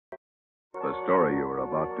The story you are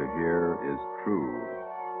about to hear is true.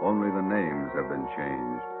 Only the names have been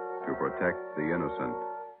changed to protect the innocent.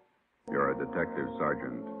 You're a detective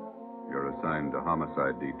sergeant. You're assigned to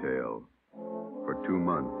homicide detail. For 2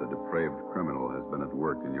 months, a depraved criminal has been at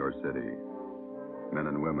work in your city. Men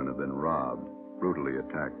and women have been robbed, brutally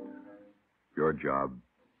attacked. Your job,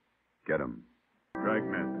 get him.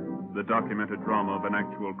 Dragnet, the documented drama of an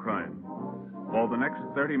actual crime. For the next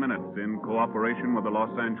 30 minutes, in cooperation with the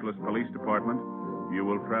Los Angeles Police Department, you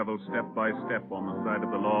will travel step by step on the side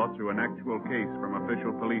of the law through an actual case from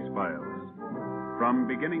official police files. From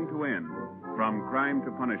beginning to end, from crime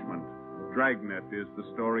to punishment, Dragnet is the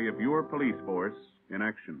story of your police force in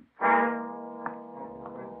action.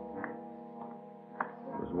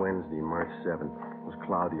 It was Wednesday, March 7th. It was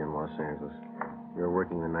cloudy in Los Angeles. We were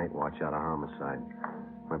working the night watch out of homicide.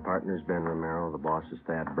 My partner's Ben Romero. The boss is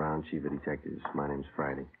Thad Brown, chief of detectives. My name's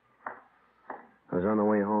Friday. I was on the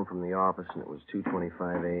way home from the office, and it was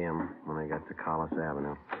 2:25 a.m. when I got to Collis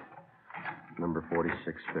Avenue, number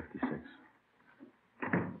 4656.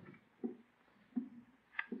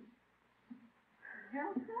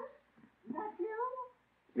 Joseph? Is that you?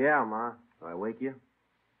 Yeah, Ma. Did I wake you?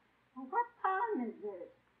 Well, what time is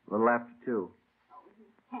it? A little after 2. Oh, you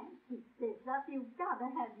can't keep this up. You've got to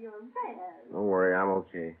have your rest. Don't worry, I'm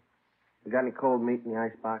okay. You got any cold meat in the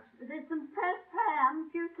icebox? There's some pressed ham,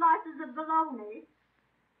 a few slices of bologna.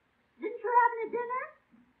 Didn't you have any dinner?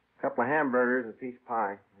 A couple of hamburgers and a piece of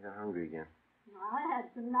pie. I got hungry again. I had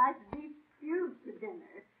some nice beef stew for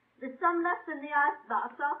dinner. There's some left in the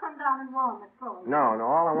icebox. I'll come down and warm it for you. No,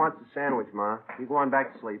 all I want's a sandwich, Ma. You go on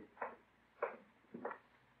back to sleep.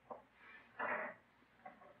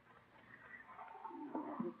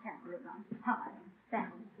 You can't live on time.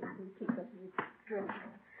 Sandwiches and keep up your strength.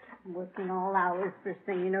 Working all hours, first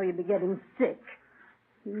thing you know, you'll be getting sick.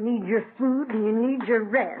 You need your food and you need your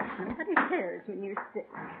rest. Nobody cares when you're sick.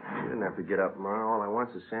 You didn't have to get up, Ma. All I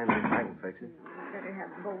want's a sandwich. I can fix it. You better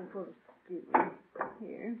have a bowl full of stew.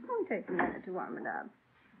 Here, it'll take a minute to warm it up.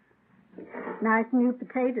 Nice new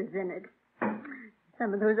potatoes in it.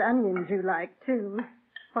 Some of those onions you like, too.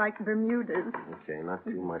 White Bermudas. Okay, not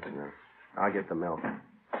too much now. I'll get the milk.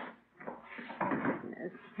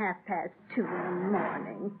 Goodness, 2:30 in the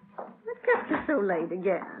morning. What kept you so late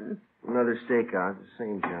again? Another stakeout, the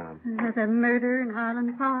same job. Was there a murder in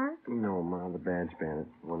Highland Park? No, Ma, the badge bandit.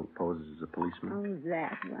 The one that poses as a policeman. Oh,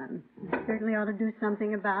 that one. You certainly ought to do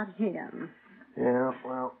something about him. Yeah,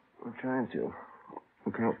 well, I'm trying to.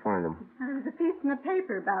 We can't find him. There was a piece in the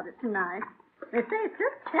paper about it tonight. They say it's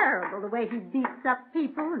just terrible the way he beats up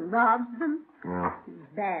people and robs them. Yeah.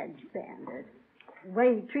 Badge bandit. The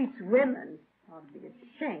way he treats women ought to be a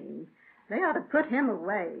shame. They ought to put him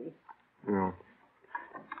away. Yeah.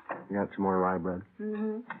 You got some more rye bread?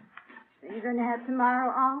 Mm-hmm. Are you going to have tomorrow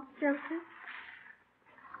off, Joseph?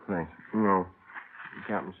 Thanks. No. The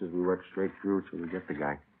captain says we work straight through till we get the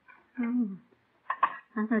guy. Oh.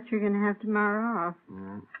 I thought you were going to have tomorrow off.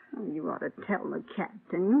 Yeah. Oh, you ought to tell the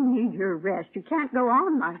captain. You need your rest. You can't go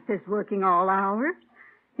on like this working all hours.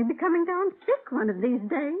 You'll be coming down sick one of these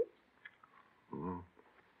days. Mm.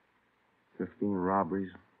 15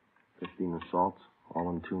 robberies, 15 assaults, all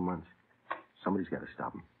in 2 months. Somebody's got to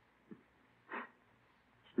stop them.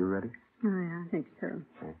 You ready? Oh, yeah, I think so.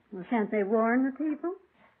 Okay. Well, can't they warn the people?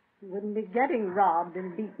 They wouldn't be getting robbed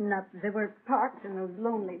and beaten up if they weren't parked in those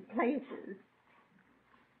lonely places.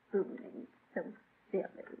 Spooning. So silly.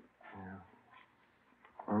 Yeah.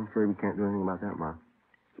 I'm afraid we can't do anything about that, Ma.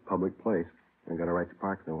 It's a public place. They got a right to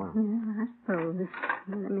park if they want. Yeah, I suppose.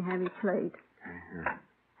 Well, let me have your plate. Okay, here.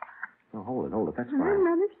 No, hold it. That's Well, fine.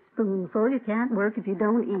 another spoonful. You can't work if you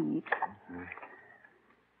don't eat.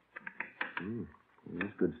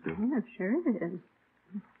 That's good stuff. Yeah, sure it is.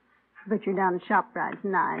 But you're down at ShopRite's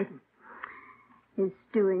nice. His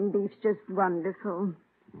stewing beef's just wonderful.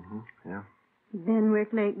 Mm-hmm. Yeah. Ben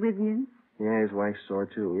work late with you? Yeah, his wife's sore,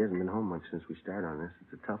 too. He hasn't been home much since we started on this.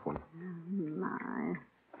 It's a tough one. Oh, my.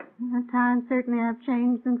 Well, times certainly have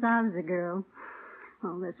changed since I was a girl.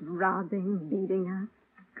 All this robbing, beating up.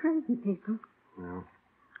 Crazy people. No.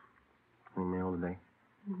 Any mail today?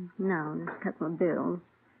 No, just a couple of bills.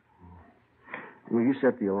 Well, you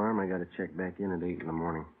set the alarm. I got to check back in at 8 in the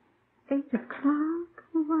morning. 8 o'clock?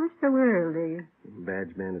 Why so early?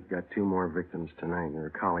 Badge bandit's got 2 more victims tonight. They're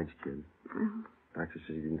college kids. Oh. Doctor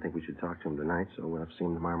says he didn't think we should talk to him tonight, so we'll have to see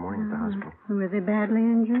him tomorrow morning at the hospital. Were they badly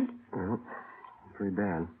injured? Well, pretty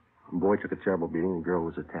bad. The boy took a terrible beating. The girl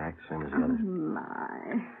was attacked, same as the others. Oh,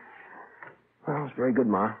 my. Well, it's very good,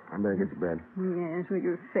 Ma. I better get to bed. Yes, well,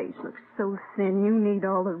 your face looks so thin. You need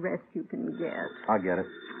all the rest you can get. I'll get it.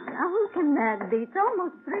 Now, who can that be? It's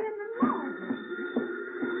almost 3 in the morning.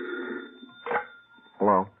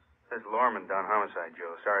 Hello? This is Lorman down homicide,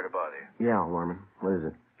 Joe. Sorry to bother you. Yeah, Lorman. What is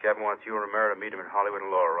it? Captain wants you and Romero to meet him in Hollywood and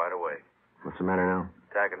Laurel right away. What's the matter now?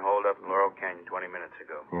 Attack and hold up in Laurel Canyon 20 minutes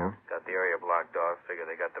ago. Yeah? Got the area blocked off. Figure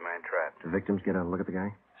they got the man trapped. The victims get a look at the guy?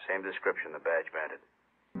 Same description, the badge bandit.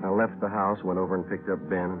 I left the house, went over and picked up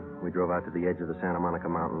Ben. We drove out to the edge of the Santa Monica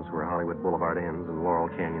Mountains where Hollywood Boulevard ends and Laurel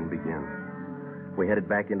Canyon begins. We headed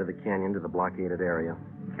back into the canyon to the blockaded area.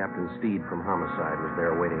 Captain Steed from Homicide was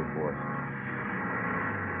there waiting for us.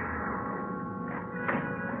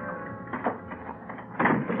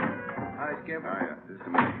 Hi, Skip. Hiya. Just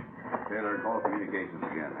a minute. Taylor, call communications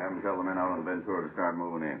again. Have them tell the men out on Ventura to start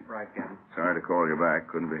moving in. Right, Captain. Sorry to call you back.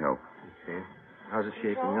 Couldn't be helped. Okay. How's it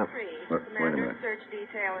shaping Control up? 3, Wait a Commander minute. Search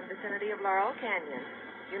Detail in vicinity of Laurel Canyon.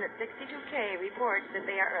 Unit 62K reports that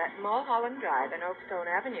they are at Mulholland Drive and Oakstone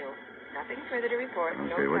Avenue. Nothing further to report.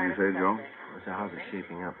 Okay, no what'd you say, sign of Joe? suspect. So how's it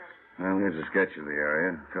shaping up? Well, here's a sketch of the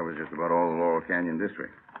area. Covers just about all the Laurel Canyon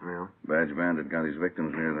district. Yeah? Badge bandit got his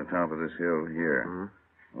victims near the top of this hill here. Mm-hmm.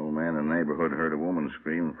 Old man in the neighborhood heard a woman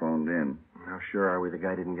scream and phoned in. How sure are we the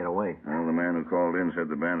guy didn't get away? Well, the man who called in said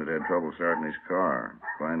the bandit had trouble starting his car.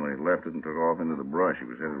 Finally left it and took off into the brush. He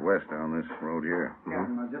was headed west down this road here.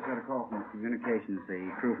 Captain, I just had a call from communications. The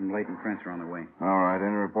crew from Leighton Prince are on their way. All right.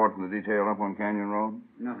 Any report from the detail up on Canyon Road?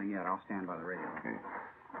 Nothing yet. I'll stand by the radio. Okay.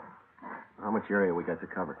 How much area we got to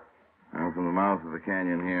cover? Well, from the mouth of the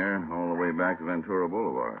canyon here, all the way back to Ventura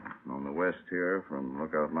Boulevard. On the west here, from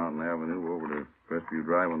Lookout Mountain Avenue over to Crestview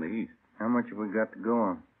Drive on the east. How much have we got to go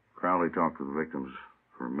on? Crowley talked to the victims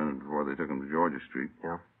for a minute before they took them to Georgia Street.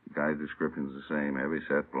 Yeah? The guy's description's the same. Heavy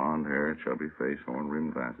set, blonde hair, chubby face,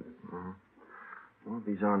 horn-rimmed glasses. Mm-hmm. Well, if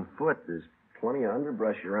he's on foot, there's plenty of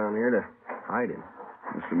underbrush around here to hide him.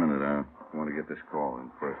 Just a minute, I want to get this call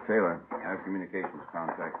in first. Taylor, have communications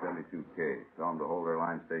contact 72K. Tell them to hold their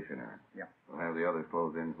line stationary. Yeah. We'll have the others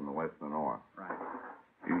close in from the west and the north. Right.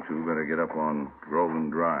 You two better get up on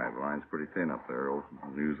Groveland Drive. Line's pretty thin up there. Olson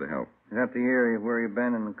will use the help. Is that the area where you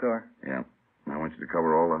abandoned the car? Yeah. I want you to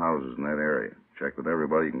cover all the houses in that area. Check with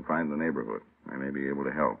everybody you can find in the neighborhood. They may be able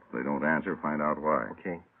to help. If they don't answer, find out why.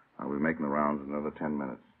 Okay. I'll be making the rounds in another 10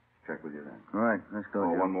 minutes. Check with you then. All right, let's go.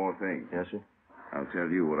 Oh, Joe. one more thing. Yes, sir? I'll tell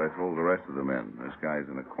you what I told the rest of the men. This guy's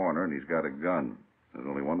in a corner, and he's got a gun. There's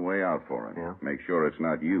only one way out for him. Yeah? Make sure it's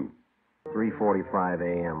not you. 3:45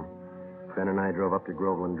 a.m. Ben and I drove up to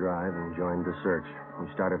Groveland Drive and joined the search. We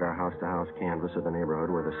started our house-to-house canvass of the neighborhood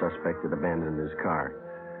where the suspect had abandoned his car.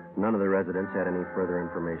 None of the residents had any further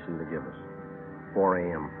information to give us. 4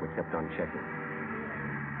 a.m. We kept on checking.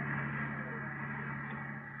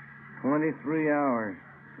 23 hours.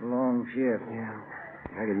 Long shift. Yeah.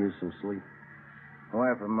 I could use some sleep.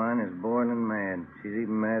 Wife of mine is boiling mad. She's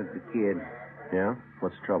even mad at the kid. Yeah?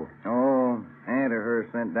 What's the trouble? Oh, aunt of hers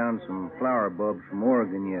sent down some flower bulbs from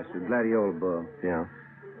Oregon yesterday, gladiola bulbs. Yeah?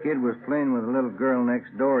 Kid was playing with a little girl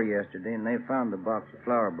next door yesterday, and they found the box of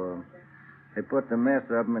flower bulbs. They put the mess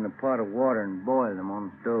of them in a pot of water and boiled them on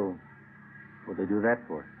the stove. What'd they do that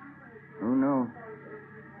for? Who knows?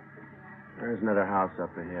 There's another house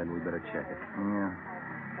up ahead. We better check it. Yeah.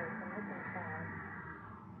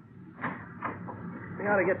 We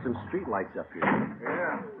ought to get some street lights up here.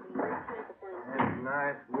 Yeah. That's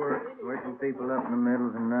nice work, waking people up in the middle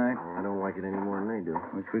of the night. Oh, I don't like it any more than they do.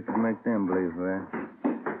 Wish we could make them believe that.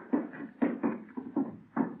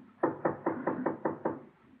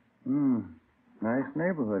 Nice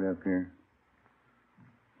neighborhood up here.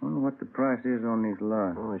 Wonder what the price is on these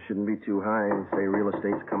lots. Well, it shouldn't be too high. They say real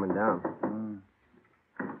estate's coming down.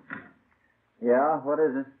 Yeah, what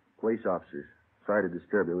is it? Police officers. Sorry to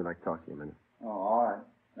disturb you. We'd like to talk to you a minute. Oh, all right.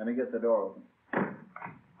 Let me get the door open.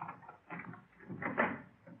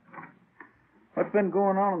 What's been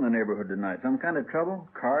going on in the neighborhood tonight? Some kind of trouble?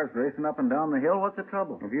 Cars racing up and down the hill? What's the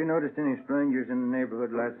trouble? Have you noticed any strangers in the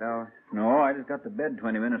neighborhood last hour? No, I just got to bed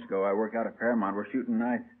 20 minutes ago. I work out at Paramount. We're shooting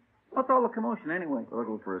nights. What's all the commotion anyway? We're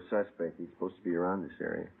looking for a suspect. He's supposed to be around this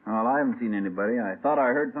area. Well, I haven't seen anybody. I thought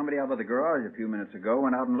I heard somebody out by the garage a few minutes ago.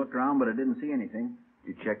 Went out and looked around, but I didn't see anything.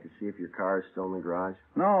 Did you check to see if your car is still in the garage?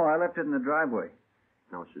 No, I left it in the driveway.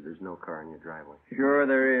 No, sir. There's no car in your driveway. Sure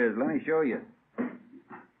there is. Let me show you.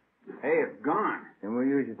 Hey, it's gone. Can we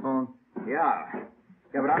use your phone? Yeah.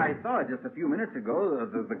 Yeah, but I saw it just a few minutes ago.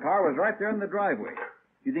 The car was right there in the driveway.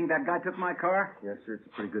 You think that guy took my car? Yes, sir. It's a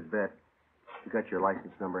pretty good bet. You got your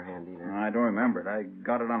license number handy there? I don't remember it. I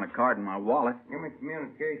got it on a card in my wallet. Give me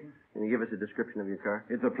communication. Can you give us a description of your car?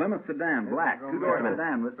 It's a Plymouth sedan, black, two-door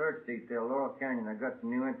sedan with... Search detail, Laurel Canyon. I got some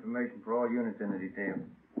new information for all units in the detail.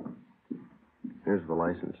 Here's the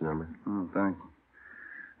license number. Oh, thanks.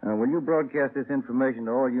 Will you broadcast this information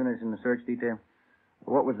to all units in the search detail?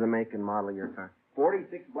 What was the make and model of your car?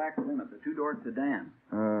 46 black Plymouth, a two-door sedan.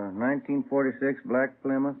 1946 black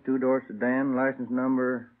Plymouth, two-door sedan, license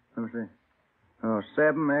number, let me see.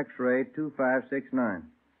 7X-ray 2569.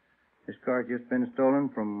 This car's just been stolen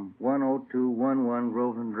from 10211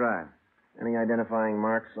 Groveland Drive. Any identifying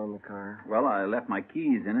marks on the car? Well, I left my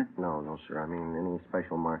keys in it. No, sir. I mean, any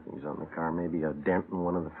special markings on the car? Maybe a dent in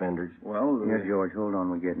one of the fenders? Well, Yes, George, hold on,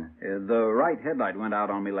 we're getting it. the right headlight went out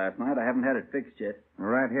on me last night. I haven't had it fixed yet. The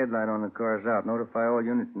right headlight on the car is out. Notify all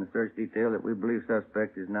units in the search detail that we believe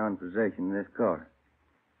suspect is now in possession of this car.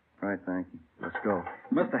 Right, thank you. Let's go.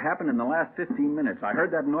 Must have happened in the last 15 minutes. I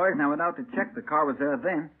heard that noise and I went out to check. The car was there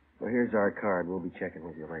then. Well, here's our card. We'll be checking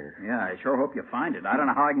with you later. Yeah, I sure hope you find it. I don't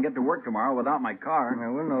know how I can get to work tomorrow without my car.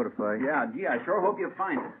 Now, we'll notify you. Yeah, gee, I sure hope you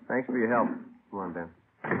find it. Thanks for your help. Come on, Ben.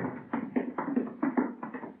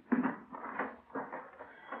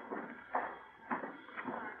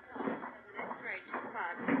 X-ray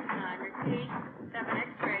 2569. Repeat, 7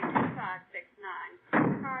 X-ray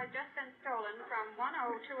 2569. Car has just been stolen from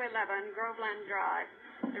 10211 Groveland Drive.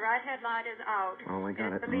 The right headlight is out. Oh, we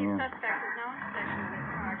got it. Believed Yeah. suspect is now in possession of this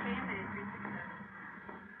car. KMA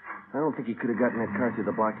 367. I don't think he could have gotten that car through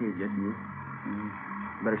the blockade yet, you.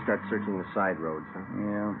 Better start searching the side roads, huh?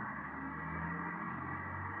 Yeah.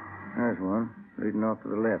 There's one, leading off to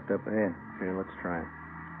the left, up ahead. Here, let's try it.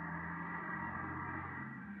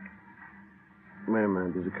 Wait a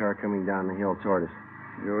minute. There's a car coming down the hill toward us.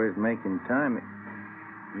 Joe is making time.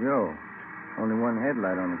 Joe, only one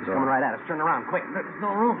headlight on the He's car. coming right at us. Turn around, quick. There's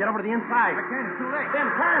no room. Get over to the inside. I can't. It's too late. Ben,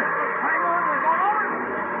 turn. Hang on. We're going over.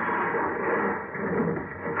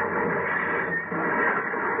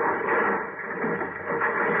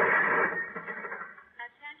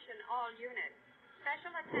 Attention all units.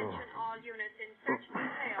 Special attention all units in search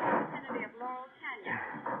detail vicinity of Laurel Canyon.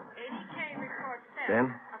 80K reports theft Ben?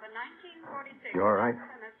 of a 1946 You all right?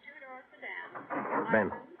 Plymouth two-door sedan. Ben.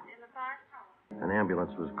 License in the far column. An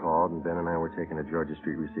ambulance was called, and Ben and I were taken to Georgia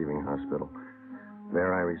Street Receiving Hospital.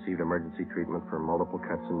 There I received emergency treatment for multiple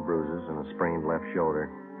cuts and bruises and a sprained left shoulder.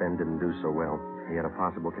 Ben didn't do so well. He had a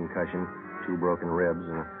possible concussion, 2 broken ribs,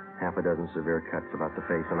 and a half a dozen severe cuts about the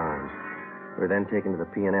face and arms. We were then taken to the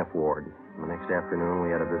P&F ward. The next afternoon,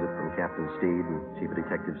 we had a visit from Captain Steed and Chief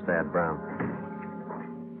Detective Thad Brown.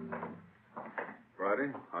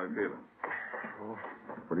 Friday, how you feeling? Oh,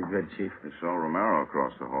 pretty good, Chief. I saw Romero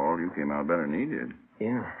across the hall. You came out better than he did.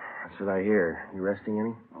 Yeah, that's what I hear. You resting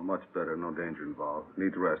any? Oh, much better. No danger involved.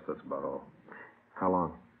 Needs rest, that's about all. How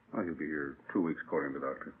long? Oh, he'll be here 2 weeks, according to the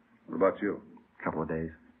doctor. What about you? Couple of days.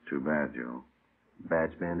 Too bad, Joe.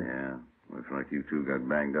 Badge bandit? Yeah. Looks like you two got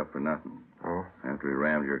banged up for nothing. Oh? After he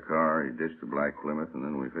rammed your car, he ditched the black Plymouth, and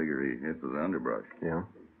then we figure he hit the underbrush. Yeah?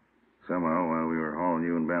 Somehow, while we were hauling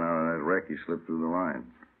you and Ben out of that wreck, he slipped through the line.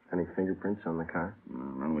 Any fingerprints on the car?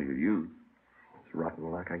 None we could use. It's rotten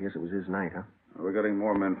luck. I guess it was his night, huh? We're getting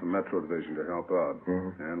more men from Metro Division to help out.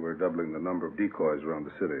 Mm-hmm. And we're doubling the number of decoys around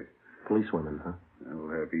the city. Policewomen, huh? And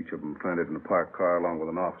we'll have each of them planted in a parked car along with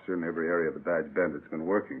an officer in every area the badge bandit's been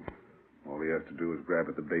working. All he has to do is grab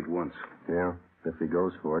at the bait once. Yeah, if he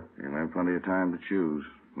goes for it. He'll have plenty of time to choose.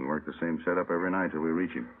 We work the same setup every night till we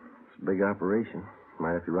reach him. It's a big operation.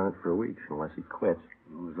 Might have to run it for a week, unless he quits.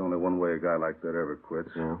 Well, there's only one way a guy like that ever quits.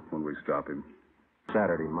 Yeah. When we stop him.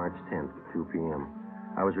 Saturday, March 10th, 2 p.m.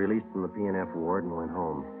 I was released from the P&F ward and went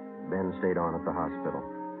home. Ben stayed on at the hospital.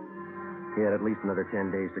 He had at least another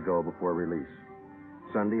 10 days to go before release.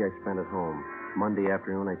 Sunday, I spent at home. Monday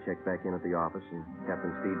afternoon, I checked back in at the office, and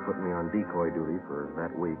Captain Steed put me on decoy duty for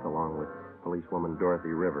that week, along with policewoman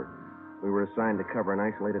Dorothy River. We were assigned to cover an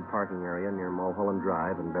isolated parking area near Mulholland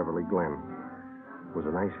Drive and Beverly Glen. It was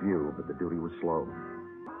a nice view, but the duty was slow.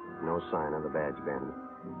 No sign of the badge bandit.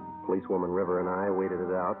 Policewoman River and I waited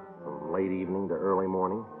it out from late evening to early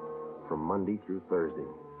morning, from Monday through Thursday.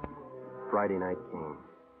 Friday night came.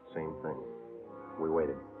 Same thing. We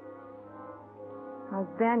waited. How's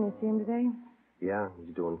Ben? You see him today? Yeah,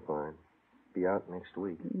 he's doing fine. Be out next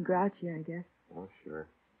week. Grouchy, I guess. Oh, sure.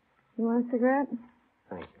 You want a cigarette?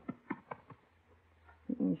 Thank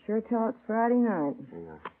You can sure tell it's Friday night.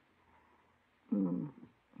 you. Yeah.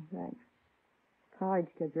 Thanks. College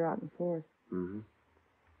kids are out in force. Mm-hmm.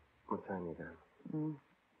 What time you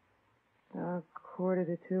got?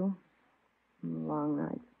 1:45. Long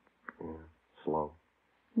nights. Yeah. Slow.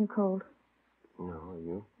 You cold? No, are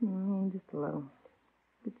you? Just a little.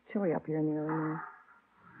 It's chilly up here in the early morning.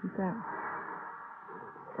 What's that?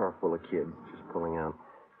 Car full of kids, just pulling out.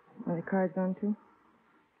 Are the cars gone too?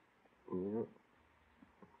 Yeah.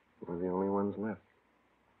 We're the only ones left.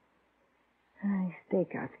 These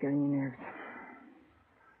stakeouts get on your nerves.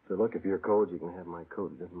 So look, if you're cold, you can have my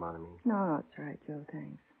coat. It doesn't bother me. No, it's all right, Joe.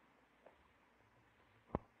 Thanks.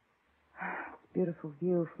 beautiful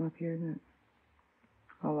view from up here, isn't it?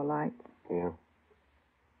 All the lights. Yeah.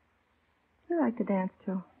 You like to dance,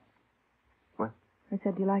 Joe? What? I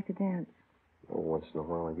said, do you like to dance? Oh, once in a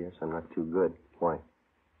while, I guess. I'm not too good. Why?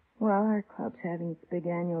 Well, our club's having its big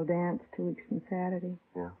annual dance 2 weeks from Saturday.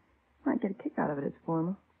 Yeah. Might get a kick out of it. It's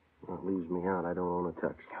formal. Well, it leaves me out. I don't own a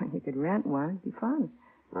tux. You could rent one. It'd be fun.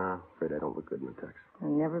 Nah, afraid I don't look good in a tux. I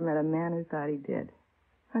never met a man who thought he did.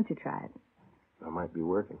 Why don't you try it? I might be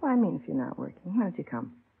working. Well, I mean, if you're not working, why don't you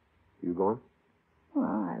come? You going? Well,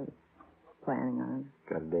 I was planning on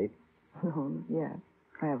it. Got a date? No, yeah.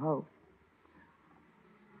 I have hope.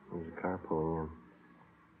 There's a car pulling in.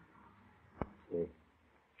 See?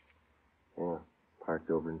 Yeah, parked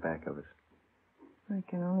over in back of us. I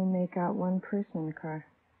can only make out one person in the car.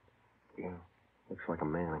 Yeah, looks like a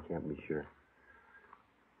man. I can't be sure.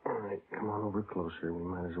 All right, come on over closer. We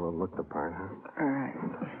might as well look the part, huh? All right.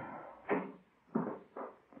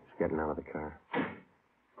 He's getting out of the car.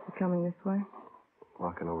 You coming this way?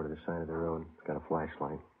 Walking over to the side of the road. He's got a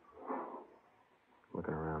flashlight.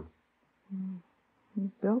 Looking around. He's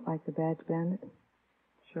built like the badge bandit.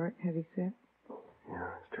 Short, heavy set. Yeah,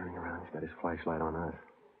 he's turning around. He's got his flashlight on us.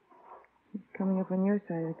 He's coming up on your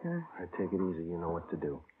side of the car. All right, take it easy. You know what to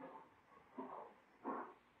do.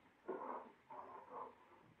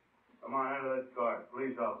 Come on, out of that car.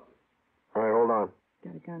 Police officer. All right, hold on.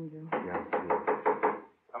 Got a gun, Joe. Yeah.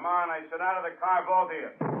 Come on, I said out of the car, both of you.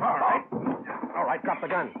 All right. All right, drop the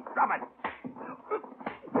gun. Drop it.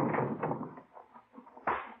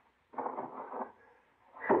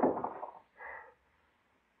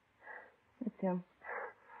 That's him.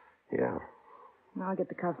 Yeah, Now I'll get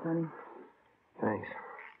the cuffs on him. thanks.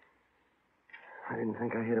 I didn't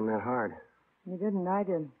think I hit him that hard. You didn't, I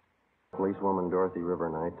did. Policewoman Dorothy River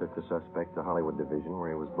and I took the suspect to Hollywood Division,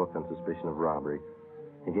 where he was booked on suspicion of robbery.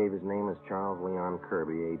 He gave his name as Charles Leon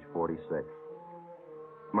Kirby, age 46.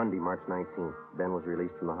 Monday, March 19th, Ben was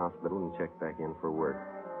released from the hospital and checked back in for work.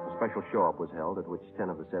 A special show-up was held at which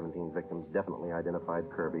 10 of the 17 victims definitely identified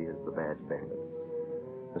Kirby as the badge bandit.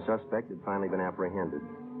 The suspect had finally been apprehended.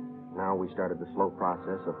 Now we started the slow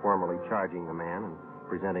process of formally charging the man and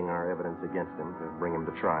presenting our evidence against him to bring him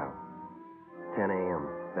to trial. 10 a.m.,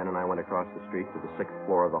 Ben and I went across the street to the 6th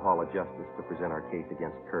floor of the Hall of Justice to present our case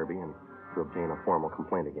against Kirby and to obtain a formal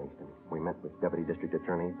complaint against him. We met with Deputy District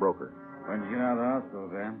Attorney Broker. When'd you get out of the hospital,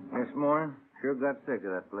 Ben? This morning, sure got sick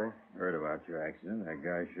of that place. Heard about your accident. That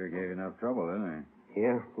guy sure gave you enough trouble, didn't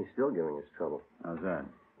Yeah, he's still giving us trouble. he? How's that?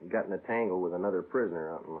 He got in a tangle with another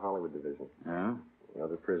prisoner out in the Hollywood Division. Yeah? The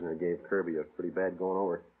other prisoner gave Kirby a pretty bad going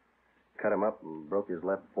over. Cut him up and broke his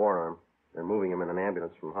left forearm. They're moving him in an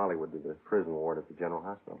ambulance from Hollywood to the prison ward at the General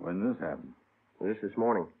Hospital. When did this happen? This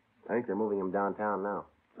morning. I think they're moving him downtown now.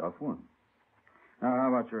 Tough one. Now, how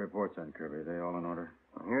about your reports on Kirby? Are they all in order?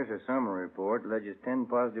 Well, here's a summary report. Alleges 10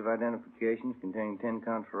 positive identifications containing 10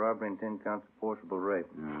 counts for robbery and 10 counts of forcible rape.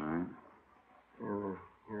 All right. And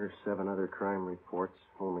here are 7 other crime reports.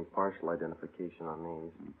 Only partial identification on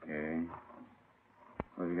these. Okay.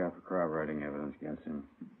 What have you got for corroborating evidence against him?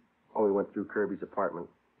 Oh, we went through Kirby's apartment.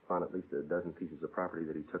 Found at least a dozen pieces of property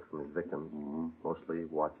that he took from his victims. Mostly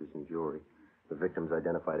watches and jewelry. The victims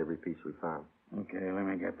identified every piece we found. Okay, let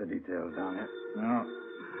me get the details down here. No.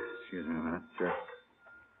 Excuse me a minute. Sure.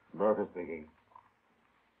 Broker speaking.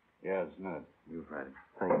 Yeah, it's Ned. You, Friday.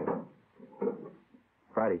 Thank you.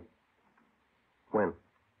 Friday. When?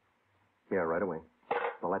 Yeah, right away.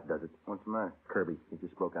 Well, that does it. What's the matter? Kirby. He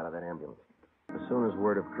just broke out of that ambulance. As soon as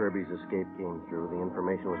word of Kirby's escape came through, the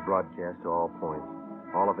information was broadcast to all points.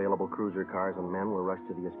 All available cruiser cars and men were rushed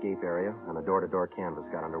to the escape area, and a door-to-door canvass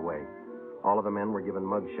got underway. All of the men were given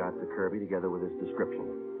mug shots of Kirby together with his description.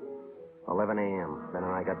 11 a.m., Ben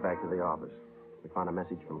and I got back to the office. We found a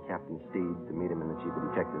message from Captain Steed to meet him in the chief of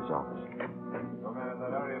detective's office. Come in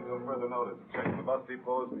that area until further notice. Checking the bus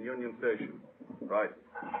depots and the Union Station. Right.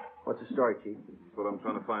 What's the story, Chief? That's what I'm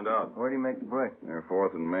trying to find out. Where do you make the break? Near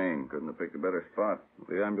 4th and Main. Couldn't have picked a better spot.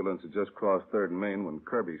 The ambulance had just crossed 3rd and Main when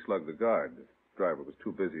Kirby slugged the guard. The driver was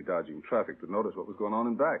too busy dodging traffic to notice what was going on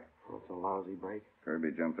in back. That's a lousy break.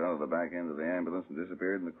 Kirby jumped out of the back end of the ambulance and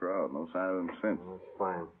disappeared in the crowd. No sign of him since. Well, that's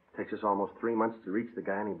fine. Takes us almost 3 months to reach the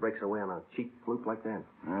guy, and he breaks away on a cheap fluke like that.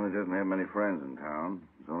 Well, he doesn't have many friends in town.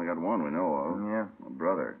 He's only got one we know of. Yeah. A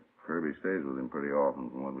brother. Kirby stays with him pretty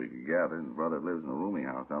often from what we could gather. His brother lives in a rooming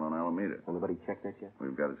house down on Alameda. Anybody checked that yet?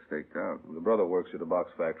 We've got it staked out. The brother works at a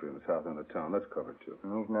box factory in the south end of town. That's covered, too.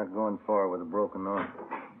 He's not going far with a broken arm.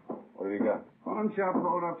 What have you got? Pawn shop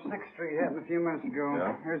hold up 6th Street happened a few minutes ago.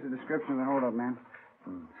 Yeah? Here's the description of the hold up, man.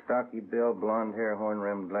 Stocky build, blonde hair,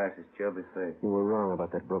 horn-rimmed glasses, chubby face. You were wrong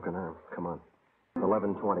about that broken arm. Come on.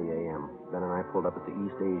 11:20 a.m. Ben and I pulled up at the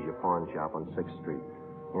East Asia pawn shop on 6th Street.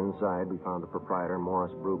 Inside, we found the proprietor,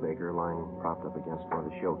 Morris Brubaker, lying propped up against one of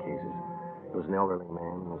the showcases. He was an elderly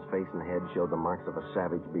man, and his face and head showed the marks of a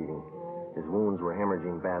savage beating. His wounds were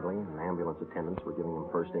hemorrhaging badly, and ambulance attendants were giving him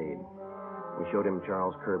first aid. We showed him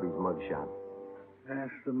Charles Kirby's mugshot.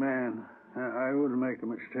 That's the man. I wouldn't make a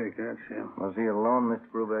mistake. That's him. Was he alone, Mr.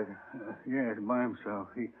 Brubaker? Yes, by himself.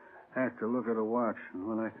 He had to look at a watch, and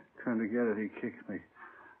when I turned to get it, he kicked me.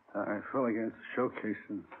 I fell against the showcase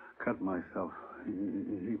and cut myself.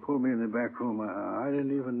 He pulled me in the back room. I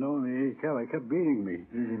didn't even know him. He kept beating me.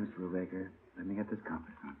 Easy, Mr. Brubaker. Let me get this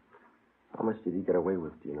compass on. How much did he get away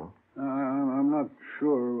with, do you know? I'm not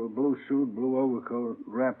sure. Blue suit, blue overcoat,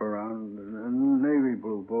 wraparound, and navy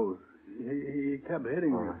blue, both. He kept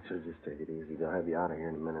hitting me. I should just take it easy. They'll have you out of here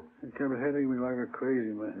in a minute. He kept hitting me like a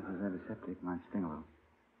crazy man. This is antiseptic. Might sting a little.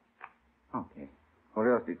 Okay. What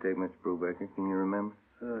else did he take, Mr. Brubaker? Can you remember?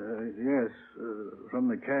 Yes, from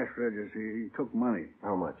the cash register, he took money.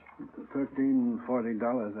 How much? $13,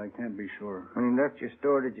 $40. I can't be sure. When he left your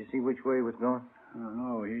store, did you see which way he was going?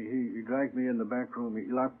 No, he dragged me in the back room.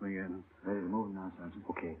 He locked me in. Ready to move now, Sergeant?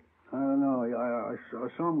 Okay. I don't know. I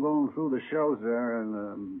saw him going through the shelves there in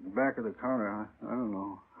the back of the counter. I don't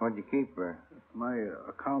know. What'd you keep there? My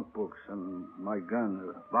account books and my gun,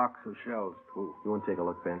 a box of shells, too. You want to take a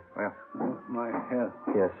look, Ben? Well, my head.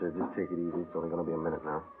 Yes, sir. Just take it easy. It's only going to be a minute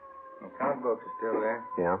now. the account books are still there.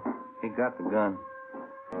 Yeah? He got the gun.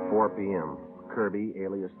 4 p.m. Kirby,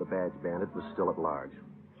 alias the Badge Bandit, was still at large.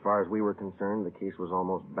 As far as we were concerned, the case was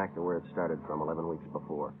almost back to where it started from 11 weeks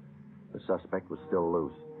before. The suspect was still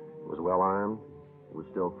loose. He was well armed. He was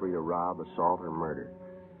still free to rob, assault, or murder.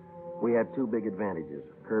 We had two big advantages.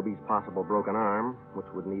 Kirby's possible broken arm, which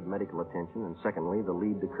would need medical attention, and secondly, the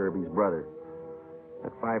lead to Kirby's brother.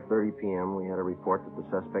 At 5:30 p.m., we had a report that the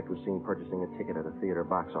suspect was seen purchasing a ticket at a theater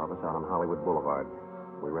box office out on Hollywood Boulevard.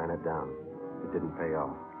 We ran it down. It didn't pay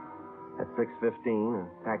off. At 6:15, a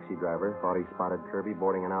taxi driver thought he spotted Kirby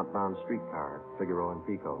boarding an outbound streetcar at Figaro and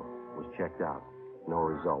Pico. Was checked out. No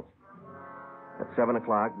results. At 7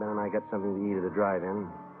 o'clock, Ben and I got something to eat at a drive-in,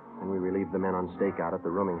 and we relieved the men on stakeout at the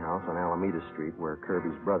rooming house on Alameda Street where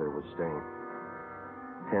Kirby's brother was staying.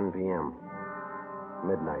 10 p.m.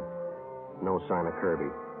 Midnight. No sign of Kirby.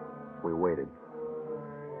 We waited.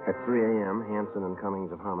 At 3 a.m., Hanson and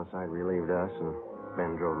Cummings of Homicide relieved us, and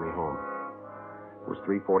Ben drove me home. It was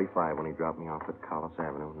 3:45 when he dropped me off at Collis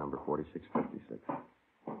Avenue, number 4656.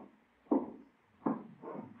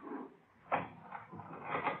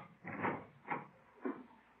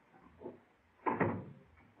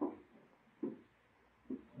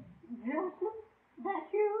 Joseph, that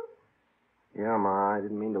you? Yeah, Ma, I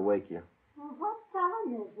didn't mean to wake you. Well, what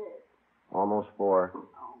time is it? Almost 4.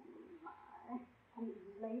 Oh, my. These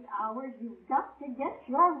late hours, you've got to get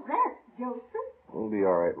your rest, Joseph. We'll be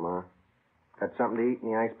all right, Ma. Got something to eat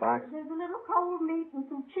in the icebox? There's a little cold meat and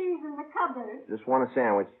some cheese in the cupboard. Just want a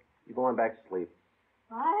sandwich. You going back to sleep?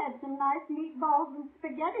 I had some nice meatballs and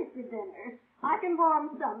spaghetti for dinner. I can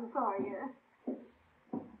warm some for you.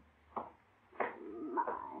 My,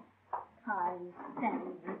 time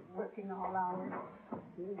standing working all hours.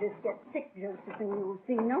 You just get sick, Joseph, and you'll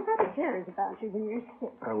see nobody cares about you when you're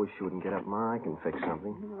sick. I wish you wouldn't get up, Ma. I can fix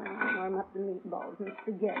something. Well, warm up the meatballs and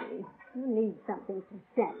spaghetti. You need something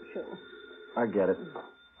substantial. I get it.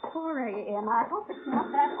 4 a.m. I hope it's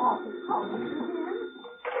not that office calling you here.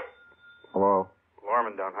 Hello?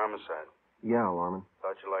 Lorman down homicide. Yeah, Lorman.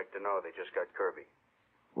 Thought you'd like to know they just got Kirby.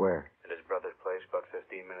 Where? At his brother's place about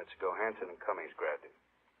 15 minutes ago. Hanson and Cummings grabbed him.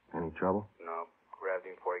 Any trouble? No, grabbed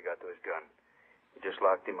him before he got to his gun. He just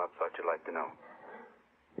locked him up. Thought you'd like to know.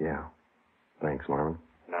 Yeah. Thanks, Lorman.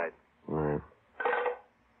 Night. All right.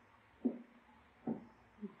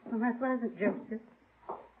 Well, that wasn't Joseph.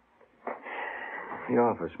 The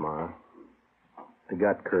office, Ma. They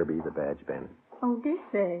got Kirby, the Badge Bandit. Oh, did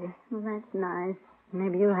they? Well, that's nice.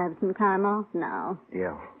 Maybe you'll have some time off now.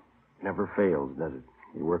 Yeah. Never fails, does it?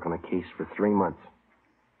 You work on a case for 3 months.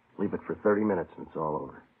 Leave it for 30 minutes and it's all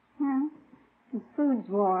over. Yeah. The food's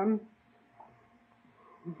warm.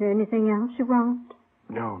 Is there anything else you want?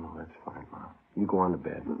 No, that's fine, Ma. You go on to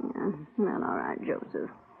bed. Yeah. Well, all right,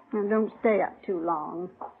 Joseph. Now, don't stay up too long.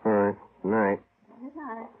 All right. Night. Good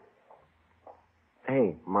night.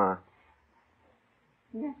 Hey, Ma.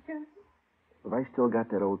 Yes, Joseph? Have I still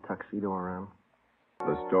got that old tuxedo around?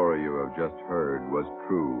 The story you have just heard was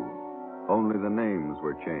true. Only the names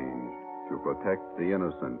were changed to protect the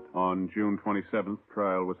innocent. On June 27th,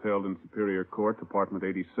 trial was held in Superior Court, Department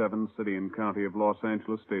 87, City and County of Los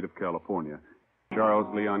Angeles, State of California.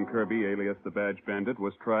 Charles Leon Kirby, alias the Badge Bandit,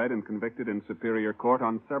 was tried and convicted in Superior Court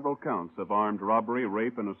on several counts of armed robbery,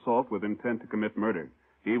 rape, and assault with intent to commit murder.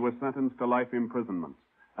 He was sentenced to life imprisonment.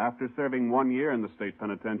 After serving 1 year in the state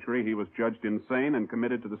penitentiary, he was judged insane and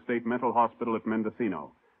committed to the state mental hospital at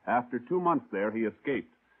Mendocino. After 2 months there, he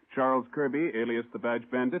escaped. Charles Kirby, alias the Badge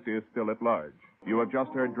Bandit, is still at large. You have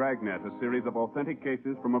just heard Dragnet, a series of authentic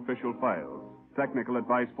cases from official files. Technical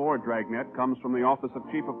advice for Dragnet comes from the Office of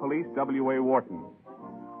Chief of Police W.A. Wharton.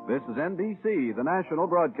 This is NBC, the national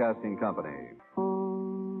broadcasting company.